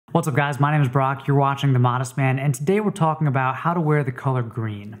What's up guys, my name is Brock, you're watching The Modest Man, and today we're talking about how to wear the color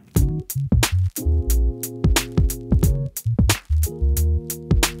green.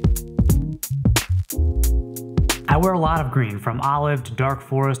 I wear a lot of green, from olive to dark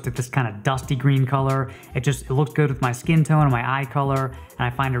forest to this kind of dusty green color. It looks good with my skin tone and my eye color, and I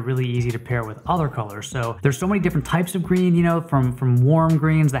find it really easy to pair with other colors. So there's so many different types of green, you know, from warm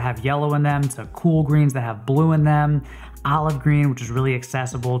greens that have yellow in them to cool greens that have blue in them. Olive green, which is really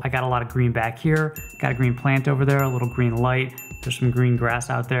accessible. I got a lot of green back here. Got a green plant over there, a little green light. There's some green grass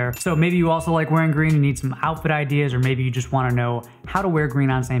out there. So maybe you also like wearing green, you need some outfit ideas, or maybe you just wanna know how to wear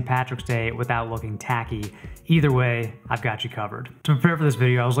green on St. Patrick's Day without looking tacky. Either way, I've got you covered. To prepare for this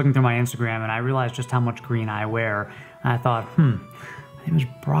video, I was looking through my Instagram and I realized just how much green I wear. And I thought, my name is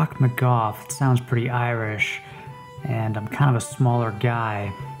Brock McGough. It sounds pretty Irish, and I'm kind of a smaller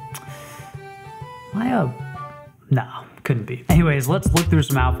guy. No, couldn't be. Anyways, let's look through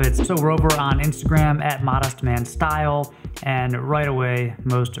some outfits. So we're over on Instagram at modestmanstyle, and right away,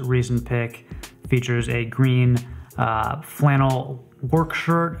 most recent pic features a green flannel work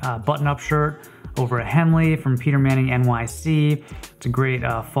shirt, button-up shirt over a Henley from Peter Manning NYC. It's a great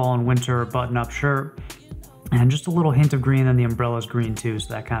fall and winter button-up shirt, and just a little hint of green, and the umbrella's green too,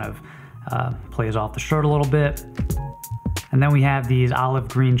 so that kind of plays off the shirt a little bit. And then we have these olive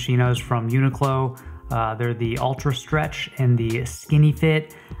green chinos from Uniqlo. They're the ultra stretch and the skinny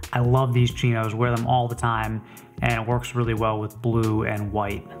fit. I love these chinos, wear them all the time, and it works really well with blue and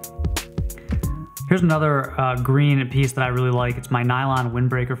white. Here's another green piece that I really like. It's my nylon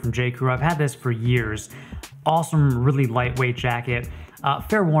windbreaker from J. Crew. I've had this for years. Awesome, really lightweight jacket.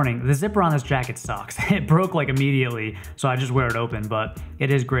 Fair warning, the zipper on this jacket sucks. It broke like immediately, so I just wear it open, but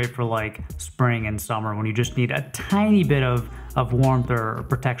it is great for like spring and summer when you just need a tiny bit of warmth or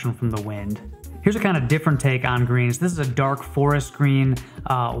protection from the wind. Here's a kind of different take on greens. This is a dark forest green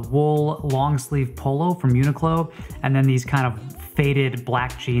wool long sleeve polo from Uniqlo, and then these kind of faded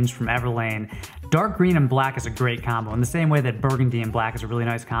black jeans from Everlane. Dark green and black is a great combo, in the same way that burgundy and black is a really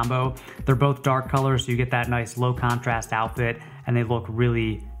nice combo. They're both dark colors, so you get that nice low contrast outfit, and they look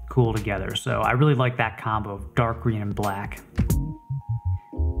really cool together. So I really like that combo of dark green and black.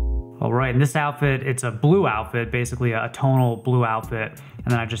 All right, in this outfit, it's a blue outfit, basically a tonal blue outfit,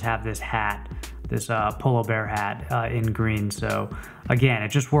 and then I just have this hat, this polo bear hat in green. So again, it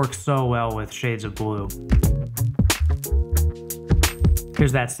just works so well with shades of blue.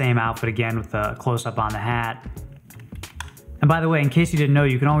 Here's that same outfit again with the close-up on the hat. And by the way, in case you didn't know,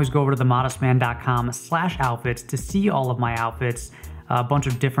 you can always go over to themodestman.com/outfits to see all of my outfits, a bunch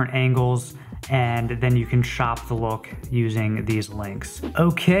of different angles, and then you can shop the look using these links.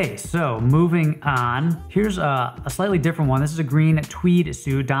 Okay, so moving on. Here's a slightly different one. This is a green tweed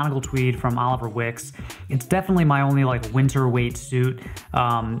suit, Donegal tweed from Oliver Wicks. It's definitely my only like winter weight suit,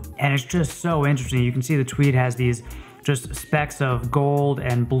 and it's just so interesting. You can see the tweed has these just specks of gold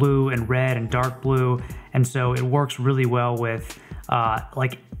and blue and red and dark blue, and so it works really well with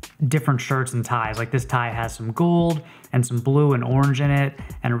like different shirts and ties. Like this tie has some gold and some blue and orange in it,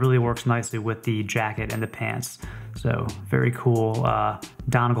 and it really works nicely with the jacket and the pants. So very cool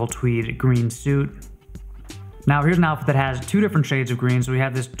Donegal tweed green suit. Now here's an outfit that has two different shades of green. So we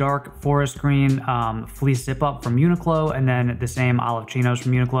have this dark forest green fleece zip up from Uniqlo, and then the same olive chinos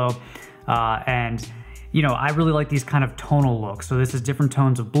from Uniqlo, and you know, I really like these kind of tonal looks. So this is different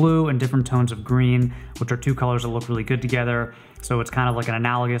tones of blue and different tones of green, which are two colors that look really good together. So it's kind of like an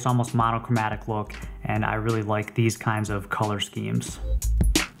analogous, almost monochromatic look, and I really like these kinds of color schemes.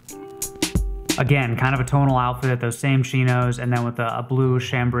 Again, kind of a tonal outfit, those same chinos, and then with a blue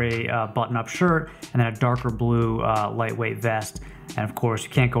chambray button-up shirt, and then a darker blue lightweight vest. And of course, you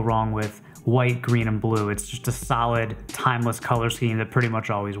can't go wrong with white, green, and blue. It's just a solid, timeless color scheme that pretty much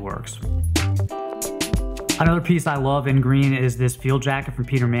always works. Another piece I love in green is this field jacket from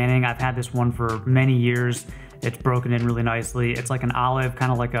Peter Manning. I've had this one for many years. It's broken in really nicely. It's like an olive,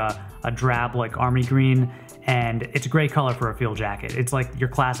 kind of like a drab like army green, and it's a great color for a field jacket. It's like your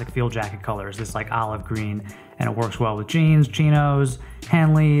classic field jacket colors, this like olive green, and it works well with jeans, chinos,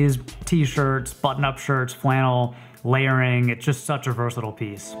 Henleys, t-shirts, button-up shirts, flannel, layering. It's just such a versatile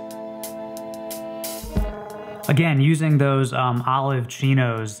piece. Again, using those olive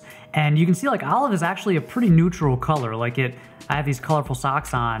chinos, and you can see like olive is actually a pretty neutral color. Like I have these colorful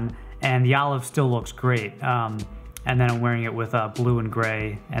socks on, and the olive still looks great. And then I'm wearing it with blue and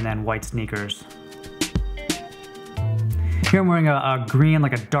gray, and then white sneakers. Here I'm wearing a green,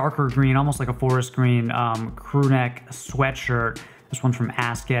 like a darker green, almost like a forest green crew neck sweatshirt. This one's from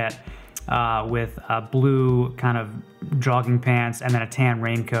Asket. with a blue kind of jogging pants and then a tan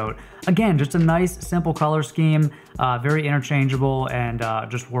raincoat. Again, just a nice, simple color scheme, very interchangeable, and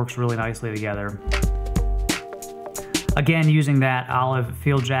just works really nicely together. Again, using that olive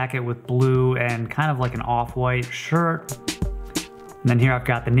field jacket with blue and kind of like an off-white shirt. And then here I've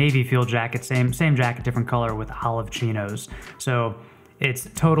got the navy field jacket, same jacket, different color with olive chinos. So it's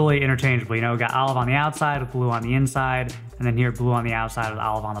totally interchangeable. You know, got olive on the outside with blue on the inside, and then here blue on the outside with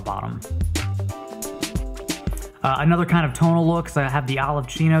olive on the bottom. Another kind of tonal look, so I have the olive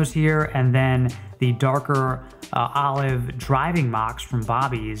chinos here, and then the darker olive driving mocks from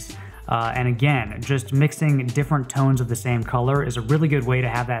Bobby's. And again, just mixing different tones of the same color is a really good way to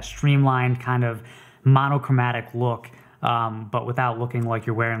have that streamlined kind of monochromatic look, but without looking like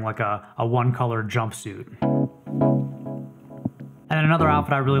you're wearing like a one-color jumpsuit. And then another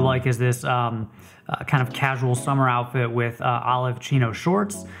outfit I really like is this kind of casual summer outfit with olive chino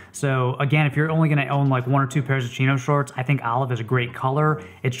shorts. So again, if you're only gonna own like 1 or 2 pairs of chino shorts, I think olive is a great color.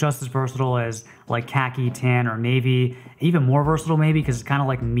 It's just as versatile as like khaki, tan, or navy. Even more versatile maybe because it's kind of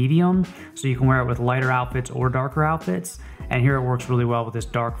like medium. So you can wear it with lighter outfits or darker outfits. And here it works really well with this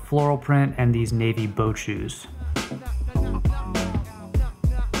dark floral print and these navy boat shoes.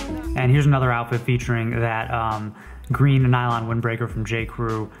 And here's another outfit featuring that green nylon windbreaker from J.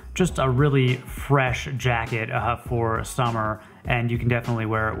 Crew. Just a really fresh jacket for summer, and you can definitely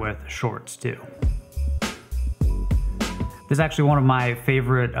wear it with shorts too. This is actually one of my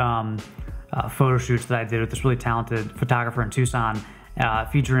favorite photo shoots that I did with this really talented photographer in Tucson,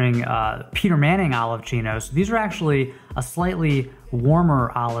 featuring Peter Manning olive chinos. These are actually a slightly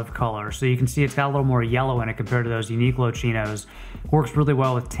warmer olive color, so you can see it's got a little more yellow in it compared to those Uniqlo chinos. Works really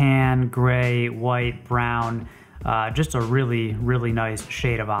well with tan, gray, white, brown. Just a really, really nice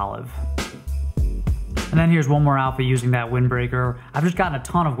shade of olive. And then here's one more outfit using that windbreaker. I've just gotten a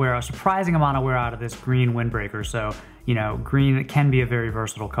ton of wear, a surprising amount of wear out of this green windbreaker. So, you know, green can be a very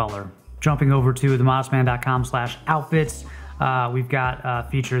versatile color. Jumping over to themodestman.com/outfits, we've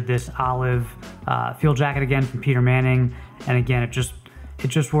got featured this olive field jacket again from Peter Manning. And again, it just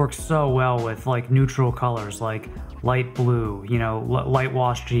works so well with like neutral colors like light blue, you know, light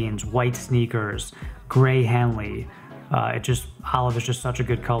wash jeans, white sneakers, gray Henley. Olive is just such a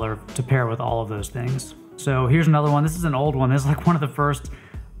good color to pair with all of those things. So here's another one. This is an old one. This is like one of the first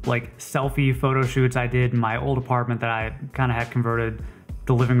like selfie photo shoots I did in my old apartment that I kind of had converted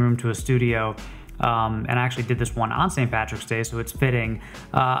the living room to a studio. And I actually did this one on St. Patrick's Day, so it's fitting.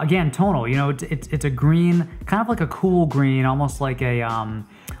 Again, tonal, you know, it's a green, kind of like a cool green, almost like a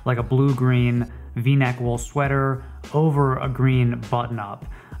blue-green V-neck wool sweater over a green button-up.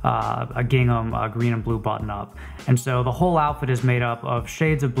 A gingham, green and blue button-up. And so the whole outfit is made up of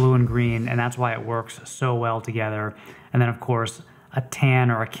shades of blue and green, and that's why it works so well together. And then, of course, a tan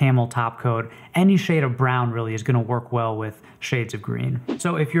or a camel top coat. Any shade of brown really is gonna work well with shades of green.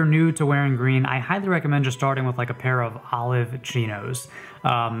 So if you're new to wearing green, I highly recommend just starting with like a pair of olive chinos.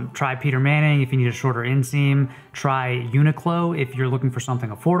 Try Peter Manning if you need a shorter inseam. Try Uniqlo if you're looking for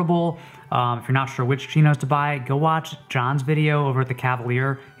something affordable. If you're not sure which chinos to buy, go watch John's video over at the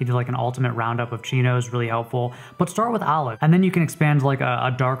Cavalier. He did like an ultimate roundup of chinos, really helpful. But start with olive, and then you can expand to like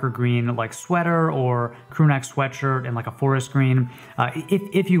a darker green like sweater or crew neck sweatshirt and like a forest green.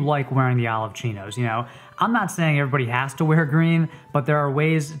 If you like wearing the olive chinos, you know. I'm not saying everybody has to wear green, but there are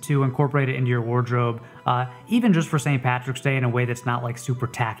ways to incorporate it into your wardrobe, even just for St. Patrick's Day in a way that's not like super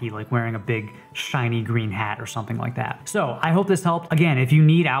tacky, like wearing a big shiny green hat or something like that. So I hope this helped. Again, if you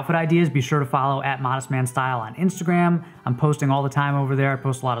need outfit ideas, be sure to follow @ModestManStyle on Instagram. I'm posting all the time over there. I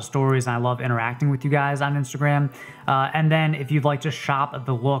post a lot of stories and I love interacting with you guys on Instagram. And then if you'd like to shop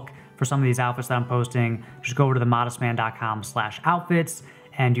the look for some of these outfits that I'm posting, just go over to themodestman.com/outfits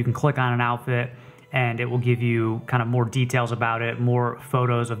and you can click on an outfit and it will give you kind of more details about it, more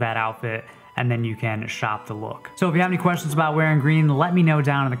photos of that outfit, and then you can shop the look. So if you have any questions about wearing green, let me know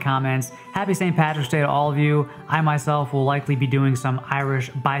down in the comments. Happy St. Patrick's Day to all of you. I myself will likely be doing some Irish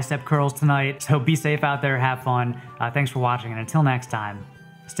bicep curls tonight, so be safe out there, have fun. Thanks for watching, and until next time,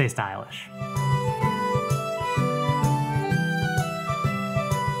 stay stylish.